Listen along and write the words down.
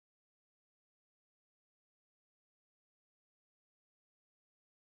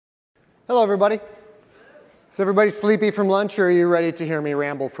Hello, everybody. Is everybody sleepy from lunch, or are you ready to hear me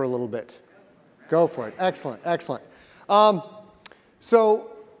ramble for a little bit? Go for it. Excellent, excellent.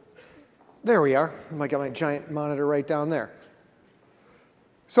 So there we are. I got my giant monitor right down there.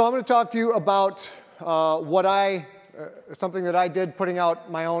 So I'm going to talk to you about something that I did, putting out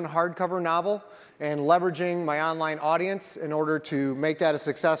my own hardcover novel and leveraging my online audience in order to make that a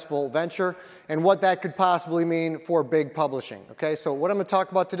successful venture, and what that could possibly mean for big publishing. Okay, so what I'm going to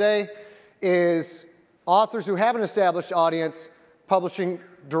talk about today is authors who have an established audience publishing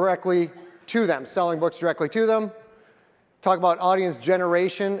directly to them, selling books directly to them. Talk about audience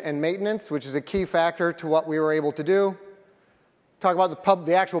generation and maintenance, which is a key factor to what we were able to do. Talk about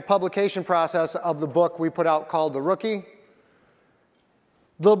the actual publication process of the book we put out called The Rookie. A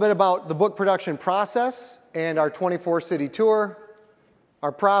little bit about the book production process and our 24-city tour,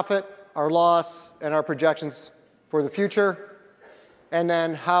 our profit, our loss, and our projections for the future, and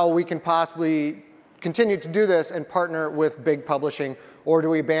then how we can possibly continue to do this and partner with big publishing, or do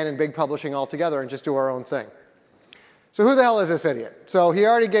we abandon big publishing altogether and just do our own thing? So who the hell is this idiot? So he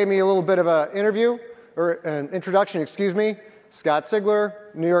already gave me a little bit of an introduction, excuse me. Scott Sigler,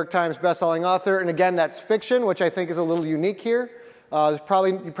 New York Times bestselling author, and again, that's fiction, which I think is a little unique here. You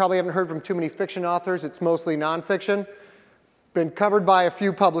probably haven't heard from too many fiction authors. It's mostly nonfiction. Been covered by a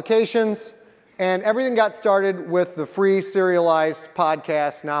few publications, and everything got started with the free serialized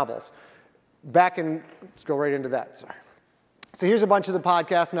podcast novels. Let's go right into that, sorry. So here's a bunch of the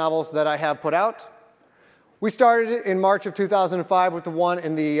podcast novels that I have put out. We started in March of 2005 with the one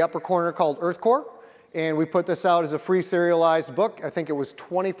in the upper corner called Earth Core, and we put this out as a free serialized book. I think it was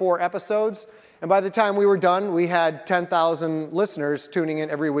 24 episodes, and by the time we were done, we had 10,000 listeners tuning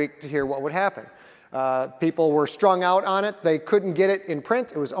in every week to hear what would happen. People were strung out on it. They couldn't get it in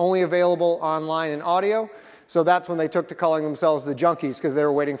print. It was only available online in audio. So that's when they took to calling themselves the junkies, because they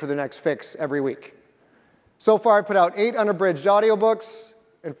were waiting for the next fix every week. So far, I've put out 8 unabridged audiobooks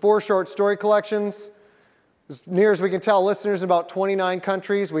and 4 short story collections. As near as we can tell, listeners in about 29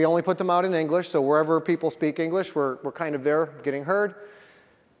 countries. We only put them out in English, so wherever people speak English, we're kind of there getting heard.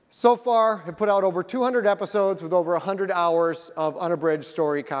 So far, I've put out over 200 episodes with over 100 hours of unabridged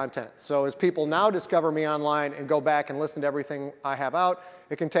story content. So as people now discover me online and go back and listen to everything I have out,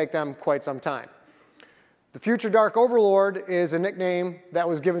 it can take them quite some time. The Future Dark Overlord is a nickname that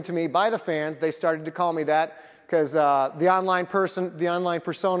was given to me by the fans. They started to call me that because the online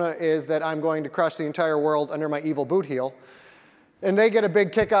persona is that I'm going to crush the entire world under my evil boot heel. And they get a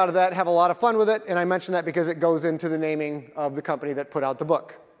big kick out of that, have a lot of fun with it, and I mention that because it goes into the naming of the company that put out the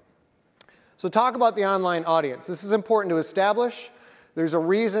book. So talk about the online audience. This is important to establish. There's a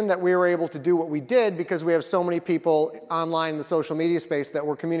reason that we were able to do what we did, because we have so many people online in the social media space that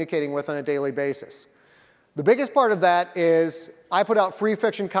we're communicating with on a daily basis. The biggest part of that is I put out free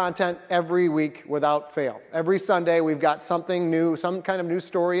fiction content every week without fail. Every Sunday we've got something new, some kind of new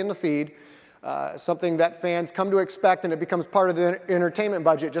story in the feed, something that fans come to expect, and it becomes part of the entertainment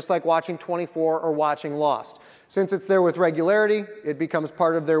budget, just like watching 24 or watching Lost. Since it's there with regularity, it becomes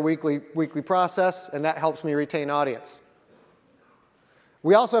part of their weekly process, and that helps me retain audience.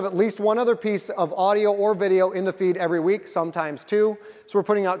 We also have at least one other piece of audio or video in the feed every week, sometimes 2. So we're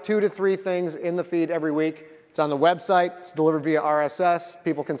putting out 2 to 3 things in the feed every week. It's on the website. It's delivered via RSS.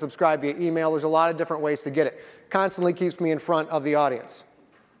 People can subscribe via email. There's a lot of different ways to get it. Constantly keeps me in front of the audience.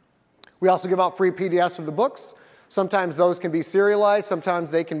 We also give out free PDFs of the books. Sometimes those can be serialized. Sometimes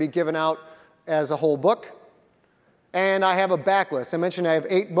they can be given out as a whole book. And I have a backlist. I mentioned I have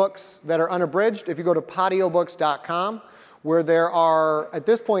 8 books that are unabridged. If you go to podiobooks.com, where there are, at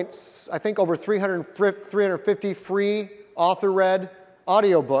this point, I think over 350 free author-read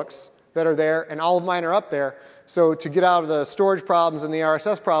audiobooks that are there, and all of mine are up there. So to get out of the storage problems and the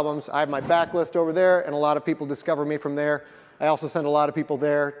RSS problems, I have my backlist over there, and a lot of people discover me from there. I also send a lot of people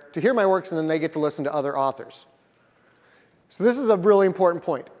there to hear my works, and then they get to listen to other authors. So this is a really important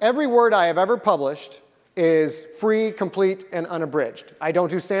point. Every word I have ever published is free, complete, and unabridged. I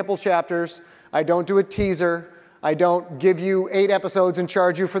don't do sample chapters. I don't do a teaser. I don't give you 8 episodes and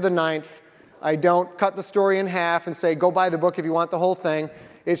charge you for the 9th. I don't cut the story in half and say, go buy the book if you want the whole thing.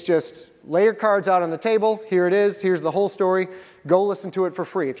 It's just lay your cards out on the table. Here it is. Here's the whole story. Go listen to it for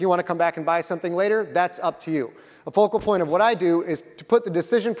free. If you want to come back and buy something later, that's up to you. A focal point of what I do is to put the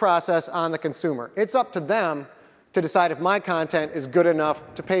decision process on the consumer. It's up to them to decide if my content is good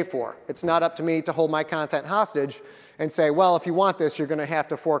enough to pay for. It's not up to me to hold my content hostage and say, well, if you want this, you're going to have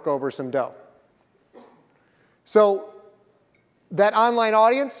to fork over some dough. So that online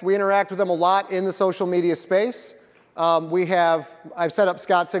audience, we interact with them a lot in the social media space. I've set up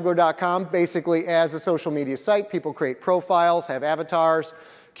scottsigler.com basically as a social media site. People create profiles, have avatars,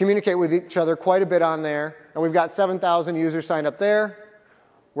 communicate with each other quite a bit on there. And we've got 7,000 users signed up there.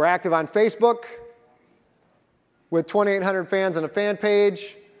 We're active on Facebook with 2,800 fans on a fan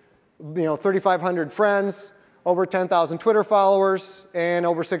page, 3,500 friends, over 10,000 Twitter followers, and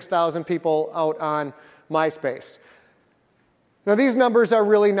over 6,000 people out on MySpace. Now, these numbers are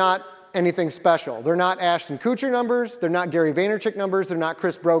really not anything special. They're not Ashton Kutcher numbers. They're not Gary Vaynerchuk numbers. They're not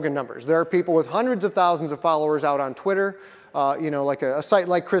Chris Brogan numbers. There are people with hundreds of thousands of followers out on Twitter, like a site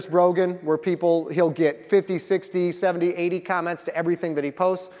like Chris Brogan, where he'll get 50, 60, 70, 80 comments to everything that he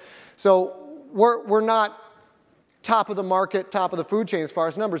posts. So we're not top of the market, top of the food chain as far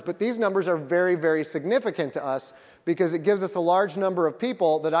as numbers, but these numbers are very, very significant to us because it gives us a large number of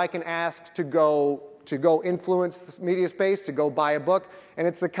people that I can ask to go influence this media space, to go buy a book, and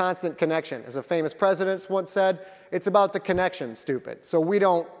it's the constant connection. As a famous president once said, it's about the connection, stupid. So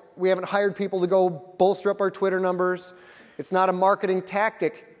we haven't hired people to go bolster up our Twitter numbers. It's not a marketing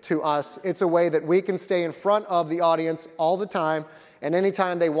tactic to us. It's a way that we can stay in front of the audience all the time, and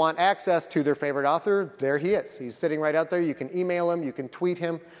anytime they want access to their favorite author, there he is. He's sitting right out there. You can email him, you can tweet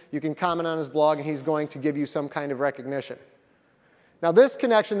him, you can comment on his blog, and he's going to give you some kind of recognition. Now, this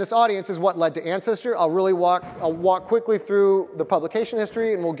connection, this audience, is what led to Ancestor. I'll walk quickly through the publication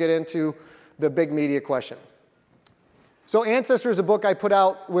history, and we'll get into the big media question. So Ancestor is a book I put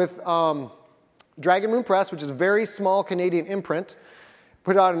out with Dragon Moon Press, which is a very small Canadian imprint.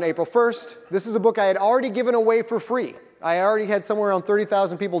 Put it out on April 1st. This is a book I had already given away for free. I already had somewhere around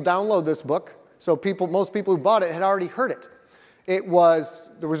 30,000 people download this book, so most people who bought it had already heard it. There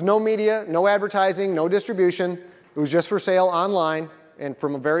was no media, no advertising, no distribution. It was just for sale online and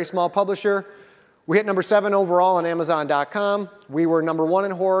from a very small publisher. We hit number 7 overall on Amazon.com. We were number 1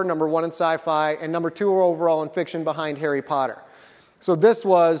 in horror, number 1 in sci-fi, and number 2 overall in fiction behind Harry Potter. So this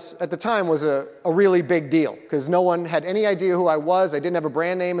was, at the time, was a really big deal because no one had any idea who I was. I didn't have a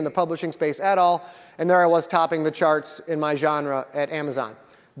brand name in the publishing space at all. And there I was topping the charts in my genre at Amazon.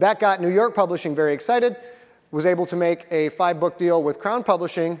 That got New York Publishing very excited. Was able to make a 5-book deal with Crown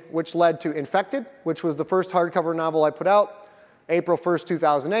Publishing, which led to Infected, which was the first hardcover novel I put out, April 1st,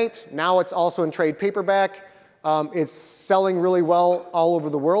 2008. Now it's also in trade paperback. It's selling really well all over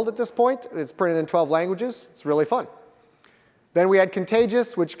the world at this point. It's printed in 12 languages. It's really fun. Then we had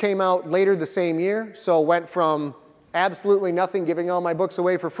Contagious, which came out later the same year. So went from absolutely nothing, giving all my books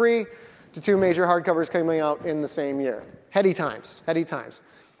away for free, to 2 major hardcovers coming out in the same year. Heady times, heady times.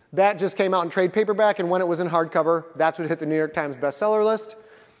 That just came out in trade paperback, and when it was in hardcover, that's what hit the New York Times bestseller list.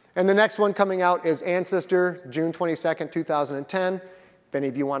 And the next one coming out is Ancestor, June 22nd, 2010. If any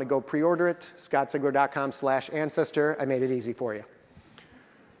of you want to go pre-order it, scottsigler.com/ancestor. I made it easy for you.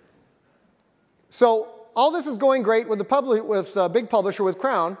 So all this is going great with a big publisher, with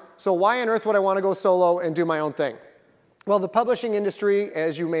Crown. So why on earth would I want to go solo and do my own thing? Well, the publishing industry,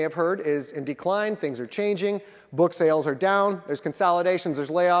 as you may have heard, is in decline. Things are changing. Book sales are down. There's consolidations. There's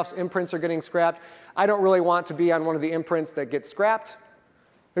layoffs. Imprints are getting scrapped. I don't really want to be on one of the imprints that gets scrapped.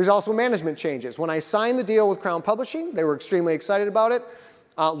 There's also management changes. When I signed the deal with Crown Publishing, they were extremely excited about it.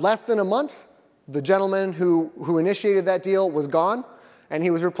 Less than a month, the gentleman who initiated that deal was gone, and he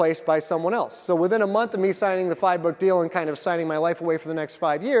was replaced by someone else. So within a month of me signing the 5-book deal and kind of signing my life away for the next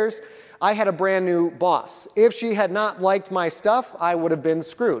 5 years, I had a brand new boss. If she had not liked my stuff, I would have been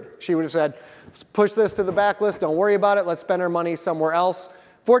screwed. She would have said, push this to the backlist, don't worry about it, let's spend our money somewhere else.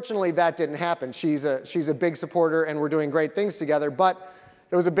 Fortunately, that didn't happen. She's a big supporter, and we're doing great things together, but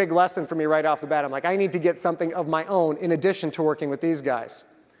it was a big lesson for me right off the bat. I'm like, I need to get something of my own in addition to working with these guys.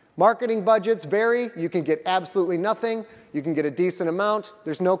 Marketing budgets vary. You can get absolutely nothing. You can get a decent amount.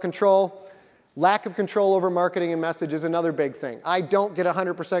 There's no control. Lack of control over marketing and message is another big thing. I don't get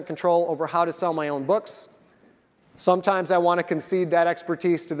 100% control over how to sell my own books. Sometimes I want to concede that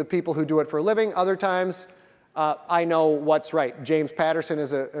expertise to the people who do it for a living. Other times, I know what's right. James Patterson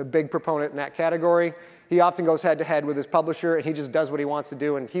is a big proponent in that category. He often goes head-to-head with his publisher, and he just does what he wants to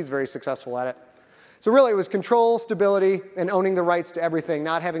do, and he's very successful at it. So really, it was control, stability, and owning the rights to everything,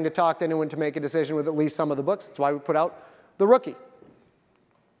 not having to talk to anyone to make a decision with at least some of the books. That's why we put out The Rookie.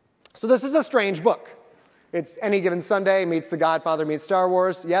 So this is a strange book. It's Any Given Sunday meets The Godfather meets Star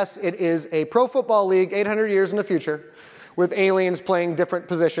Wars. Yes, it is a pro football league 800 years in the future with aliens playing different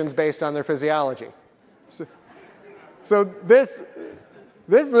positions based on their physiology. So this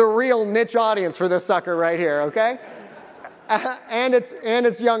is a real niche audience for this sucker right here, okay? And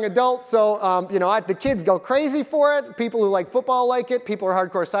it's young adult, so the kids go crazy for it. People who like football like it. People who are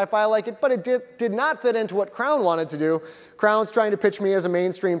hardcore sci-fi like it. But it did not fit into what Crown wanted to do. Crown's trying to pitch me as a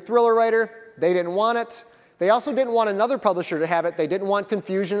mainstream thriller writer. They didn't want it. They also didn't want another publisher to have it. They didn't want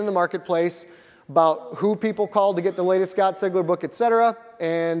confusion in the marketplace. about who people called to get the latest Scott Sigler book, etc.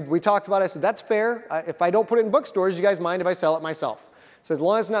 And we talked about it. I said, that's fair. If I don't put it in bookstores, you guys mind if I sell it myself? So as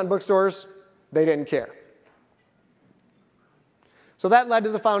long as it's not in bookstores, they didn't care. So that led to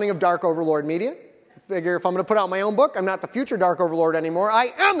the founding of Dark Overlord Media. I figure if I'm going to put out my own book, I'm not the future Dark Overlord anymore.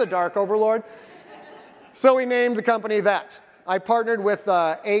 I am the Dark Overlord. So we named the company that. I partnered with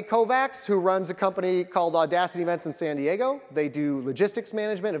A. Kovacs, who runs a company called Audacity Events in San Diego. They do logistics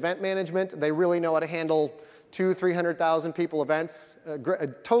management, event management. They really know how to handle 200,000-300,000 people events, a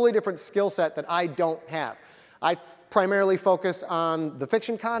totally different skill set that I don't have. I primarily focus on the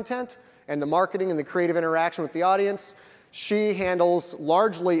fiction content and the marketing and the creative interaction with the audience. She handles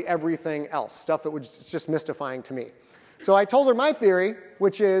largely everything else, stuff that was just mystifying to me. So I told her my theory,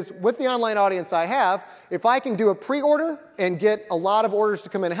 which is with the online audience I have, if I can do a pre-order and get a lot of orders to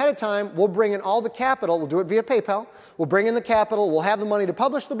come in ahead of time, we'll bring in all the capital. We'll do it via PayPal. We'll bring in the capital. We'll have the money to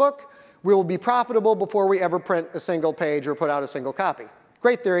publish the book. We will be profitable before we ever print a single page or put out a single copy.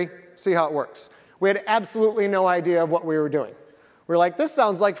 Great theory. See how it works. We had absolutely no idea of what we were doing. We were like, this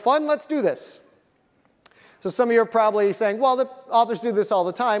sounds like fun. Let's do this. So some of you are probably saying, well, the authors do this all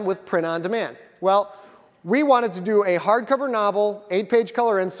the time with print on demand. Well, we wanted to do a hardcover novel, 8-page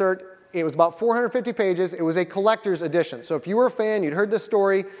color insert. It was about 450 pages. It was a collector's edition. So if you were a fan, you'd heard this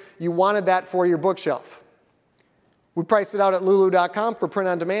story, you wanted that for your bookshelf. We priced it out at lulu.com for print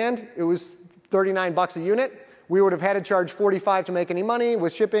on demand. It was $39 a unit. We would have had to charge $45 to make any money.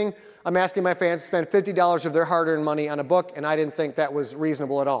 With shipping, I'm asking my fans to spend $50 of their hard-earned money on a book, and I didn't think that was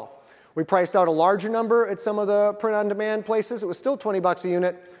reasonable at all. We priced out a larger number at some of the print on demand places. It was still $20 a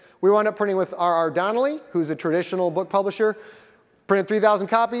unit. We wound up printing with R.R. Donnelley, who's a traditional book publisher. Printed 3,000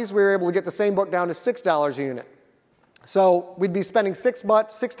 copies. We were able to get the same book down to $6 a unit. So we'd be spending six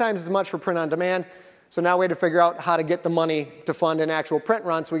times as much for print on demand. So now we had to figure out how to get the money to fund an actual print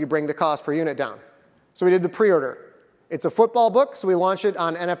run so we could bring the cost per unit down. So we did the pre-order. It's a football book, so we launched it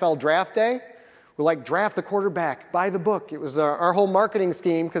on NFL Draft Day. We like draft the quarterback, buy the book. It was our whole marketing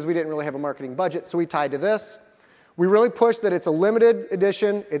scheme because we didn't really have a marketing budget, so we tied to this. We really pushed that it's a limited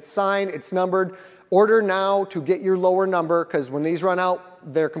edition, it's signed, it's numbered. Order now to get your lower number because when these run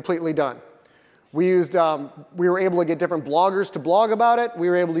out, they're completely done. We were able to get different bloggers to blog about it. We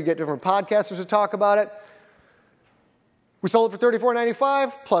were able to get different podcasters to talk about it. We sold it for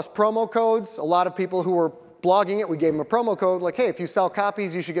 $34.95 plus promo codes. A lot of people who were blogging it, we gave them a promo code like, hey, if you sell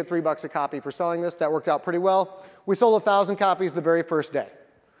copies, you should get $3 a copy for selling this. That worked out pretty well. We sold 1,000 copies the very first day.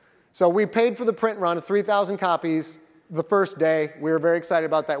 So we paid for the print run of 3,000 copies the first day. We were very excited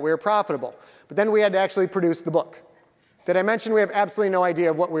about that. We were profitable. But then we had to actually produce the book. Did I mention we have absolutely no idea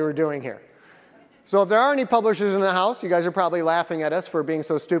of what we were doing here? So if there are any publishers in the house, you guys are probably laughing at us for being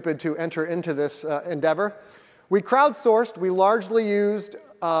so stupid to enter into this endeavor. We crowdsourced. We largely used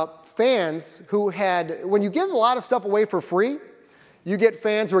fans who had, when you give a lot of stuff away for free, you get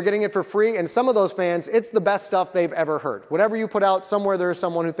fans who are getting it for free, and some of those fans, it's the best stuff they've ever heard. Whatever you put out, somewhere there's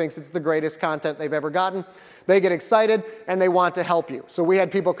someone who thinks it's the greatest content they've ever gotten. They get excited, and they want to help you. So we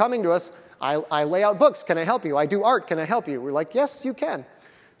had people coming to us, I lay out books, can I help you? I do art, can I help you? We're like, yes, you can.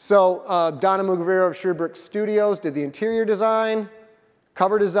 So Donna Mugavero of Sherbrooke Studios did the interior design,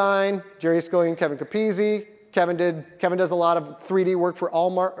 cover design, Jerry Scully and Kevin Capizzi. Kevin does a lot of 3D work for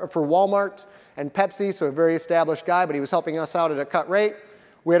Walmart and Pepsi, so a very established guy, but he was helping us out at a cut rate.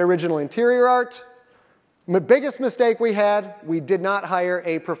 We had original interior art. The biggest mistake we had, we did not hire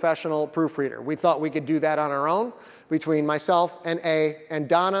a professional proofreader. We thought we could do that on our own. Between myself and A and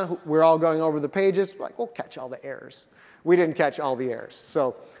Donna, we're all going over the pages. We're like, we'll catch all the errors. We didn't catch all the errors.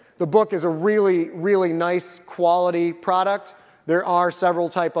 So the book is a really, really nice quality product. There are several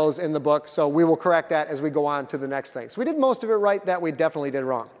typos in the book, so we will correct that as we go on to the next thing. So we did most of it right. That we definitely did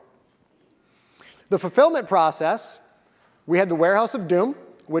wrong. The fulfillment process, we had the Warehouse of Doom,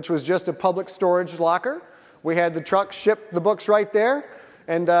 which was just a public storage locker. We had the truck ship the books right there,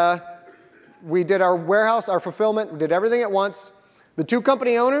 and we did our warehouse, our fulfillment, we did everything at once. The two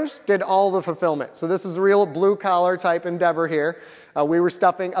company owners did all the fulfillment. So this is a real blue-collar type endeavor here. We were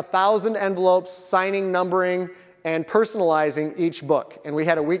stuffing 1,000 envelopes, signing, numbering, and personalizing each book, and we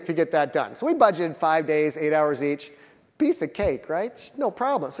had a week to get that done. So we budgeted 5 days, 8 hours each. Piece of cake, right? No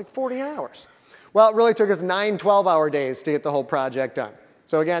problem. It's like 40 hours. Well, it really took us 9 12-hour days to get the whole project done.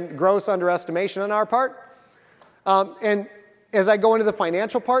 So again, gross underestimation on our part. And as I go into the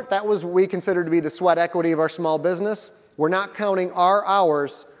financial part, that was what we consider to be the sweat equity of our small business. We're not counting our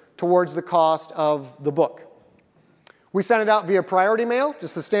hours towards the cost of the book. We sent it out via priority mail,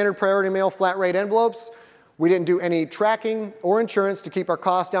 just the standard priority mail flat rate envelopes. We didn't do any tracking or insurance to keep our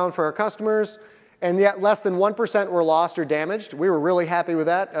costs down for our customers. and yet less than 1% were lost or damaged. We were really happy with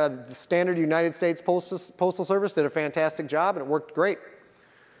that. The standard United States Postal Service did a fantastic job, and it worked great.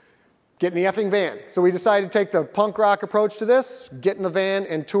 Get in the effing van. So we decided to take the punk rock approach to this, get in the van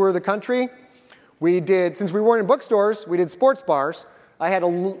and tour the country. Since we weren't in bookstores, we did sports bars. I had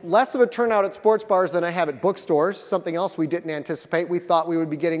less of a turnout at sports bars than I have at bookstores, something else we didn't anticipate. We thought we would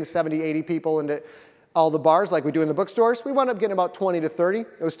be getting 70, 80 people into all the bars like we do in the bookstores. We wound up getting about 20 to 30.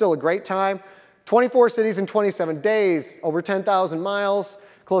 It was still a great time. 24 cities in 27 days, over 10,000 miles,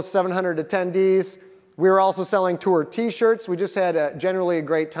 close to 700 attendees. We were also selling tour t-shirts. We just had generally a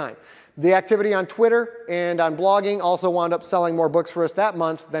great time. The activity on Twitter and on blogging also wound up selling more books for us that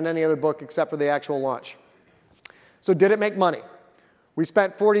month than any other book except for the actual launch. So did it make money? We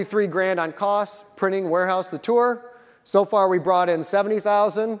spent 43 grand on costs, printing, warehouse, the tour. So far we brought in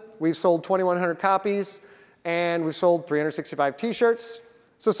 70,000. We've sold 2,100 copies, and we've sold 365 t-shirts.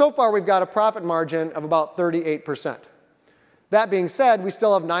 So far we've got a profit margin of about 38%. That being said, we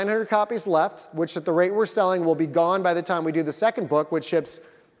still have 900 copies left, which at the rate we're selling will be gone by the time we do the second book, which ships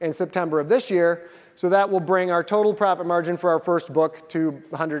in September of this year. So that will bring our total profit margin for our first book to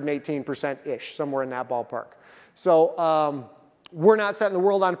 118%-ish, somewhere in that ballpark. So we're not setting the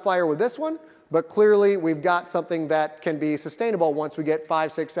world on fire with this one, but clearly we've got something that can be sustainable once we get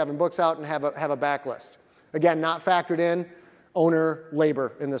 5, 6, 7 books out and have a backlist. Again, not factored in owner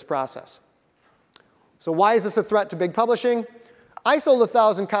labor in this process. So why is this a threat to big publishing? I sold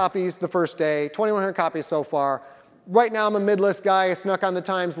 1,000 copies the first day, 2,100 copies so far. Right now I'm a mid-list guy. I snuck on the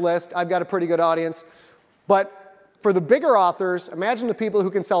Times list. I've got a pretty good audience. But for the bigger authors, imagine the people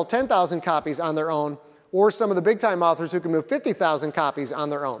who can sell 10,000 copies on their own, or some of the big-time authors who can move 50,000 copies on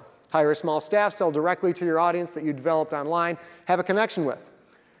their own. Hire a small staff, sell directly to your audience that you developed online, have a connection with.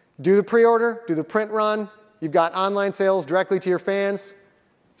 Do the pre-order, do the print run. You've got online sales directly to your fans.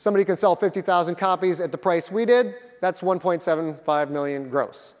 Somebody can sell 50,000 copies at the price we did. That's 1.75 million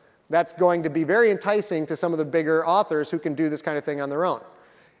gross. That's going to be very enticing to some of the bigger authors who can do this kind of thing on their own.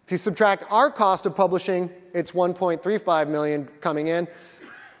 If you subtract our cost of publishing, it's 1.35 million coming in.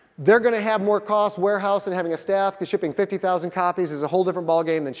 They're going to have more cost, warehouse, and having a staff, because shipping 50,000 copies is a whole different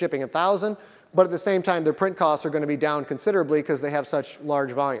ballgame than shipping 1,000. But at the same time, their print costs are going to be down considerably because they have such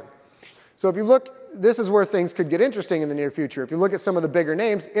large volume. So if you look, this is where things could get interesting in the near future. If you look at some of the bigger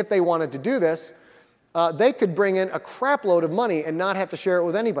names, if they wanted to do this, they could bring in a crap load of money and not have to share it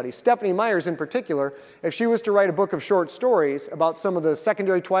with anybody. Stephanie Meyers in particular, if she was to write a book of short stories about some of the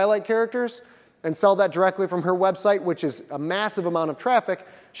secondary Twilight characters and sell that directly from her website, which is a massive amount of traffic,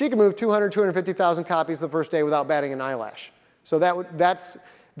 she could move 200, 250,000 copies the first day without batting an eyelash. So that's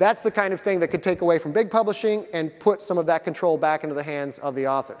the kind of thing that could take away from big publishing and put some of that control back into the hands of the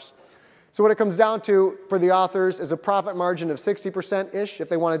authors. So what it comes down to for the authors is a profit margin of 60%-ish if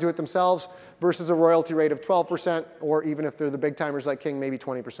they want to do it themselves versus a royalty rate of 12%, or even if they're the big timers like King, maybe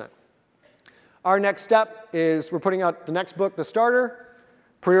 20%. Our next step is we're putting out the next book, The Starter.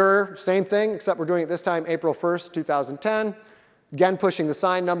 Pre-order, same thing, except we're doing it this time April 1st, 2010. Again, pushing the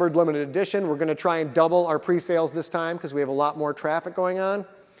signed numbered limited edition. We're going to try and double our pre-sales this time because we have a lot more traffic going on.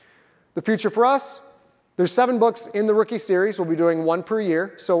 The future for us, there's 7 books in the Rookie series. We'll be doing 1 per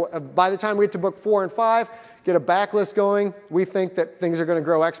year. So by the time we get to book 4 and 5, get a backlist going, we think that things are going to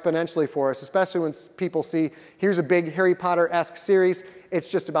grow exponentially for us, especially when people see, here's a big Harry Potter-esque series.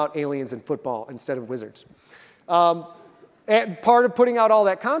 It's just about aliens and football instead of wizards. And part of putting out all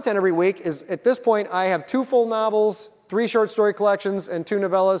that content every week is, at this point, I have 2 full novels, 3 short story collections, and 2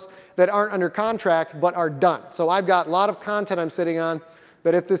 novellas that aren't under contract but are done. So I've got a lot of content I'm sitting on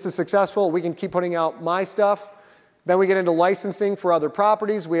that if this is successful, we can keep putting out my stuff. Then we get into licensing for other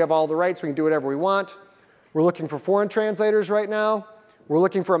properties. We have all the rights. We can do whatever we want. We're looking for foreign translators right now. We're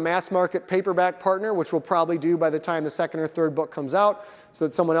looking for a mass market paperback partner, which we'll probably do by the time the second or third book comes out, so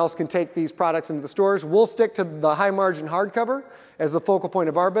that someone else can take these products into the stores. We'll stick to the high margin hardcover as the focal point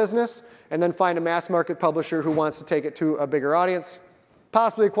of our business, and then find a mass market publisher who wants to take it to a bigger audience.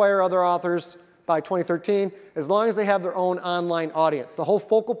 Possibly acquire other authors by 2013, as long as they have their own online audience. The whole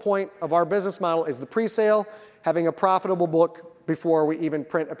focal point of our business model is the pre-sale, having a profitable book before we even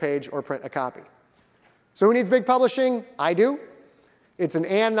print a page or print a copy. So who needs big publishing? I do. It's an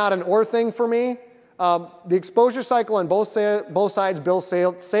and, not an or thing for me. The exposure cycle on both sides builds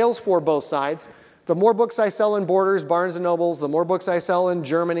sales for both sides. The more books I sell in Borders, Barnes & Nobles, the more books I sell in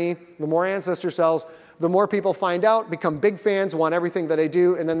Germany, the more Ancestor sells, the more people find out, become big fans, want everything that I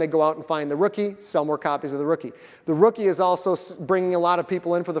do, and then they go out and find The Rookie, sell more copies of The Rookie. The Rookie is also bringing a lot of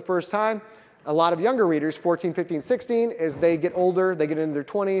people in for the first time. A lot of younger readers, 14, 15, 16, as they get older, they get into their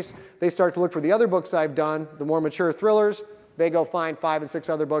 20s, they start to look for the other books I've done, the more mature thrillers. They go find 5 and 6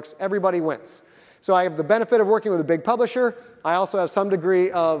 other books. Everybody wins. So I have the benefit of working with a big publisher. I also have some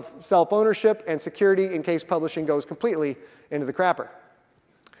degree of self-ownership and security in case publishing goes completely into the crapper.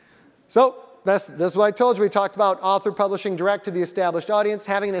 So this is what I told you. We talked about author publishing direct to the established audience.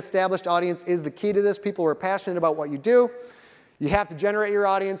 Having an established audience is the key to this. People who are passionate about what you do. You have to generate your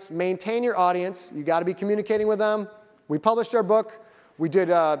audience, maintain your audience. You've got to be communicating with them. We published our book. We did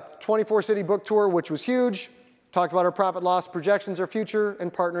a 24-city book tour, which was huge. Talked about our profit loss projections, our future,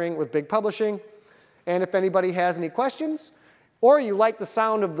 and partnering with big publishing. And if anybody has any questions, or you like the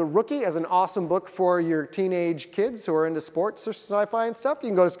sound of The Rookie as an awesome book for your teenage kids who are into sports or sci-fi and stuff, you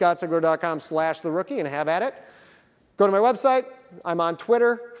can go to scottsigler.com/therookie and have at it. Go to my website. I'm on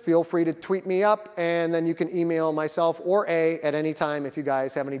Twitter. Feel free to tweet me up, and then you can email myself or at any time if you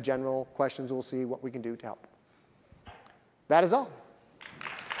guys have any general questions. We'll see what we can do to help. That is all.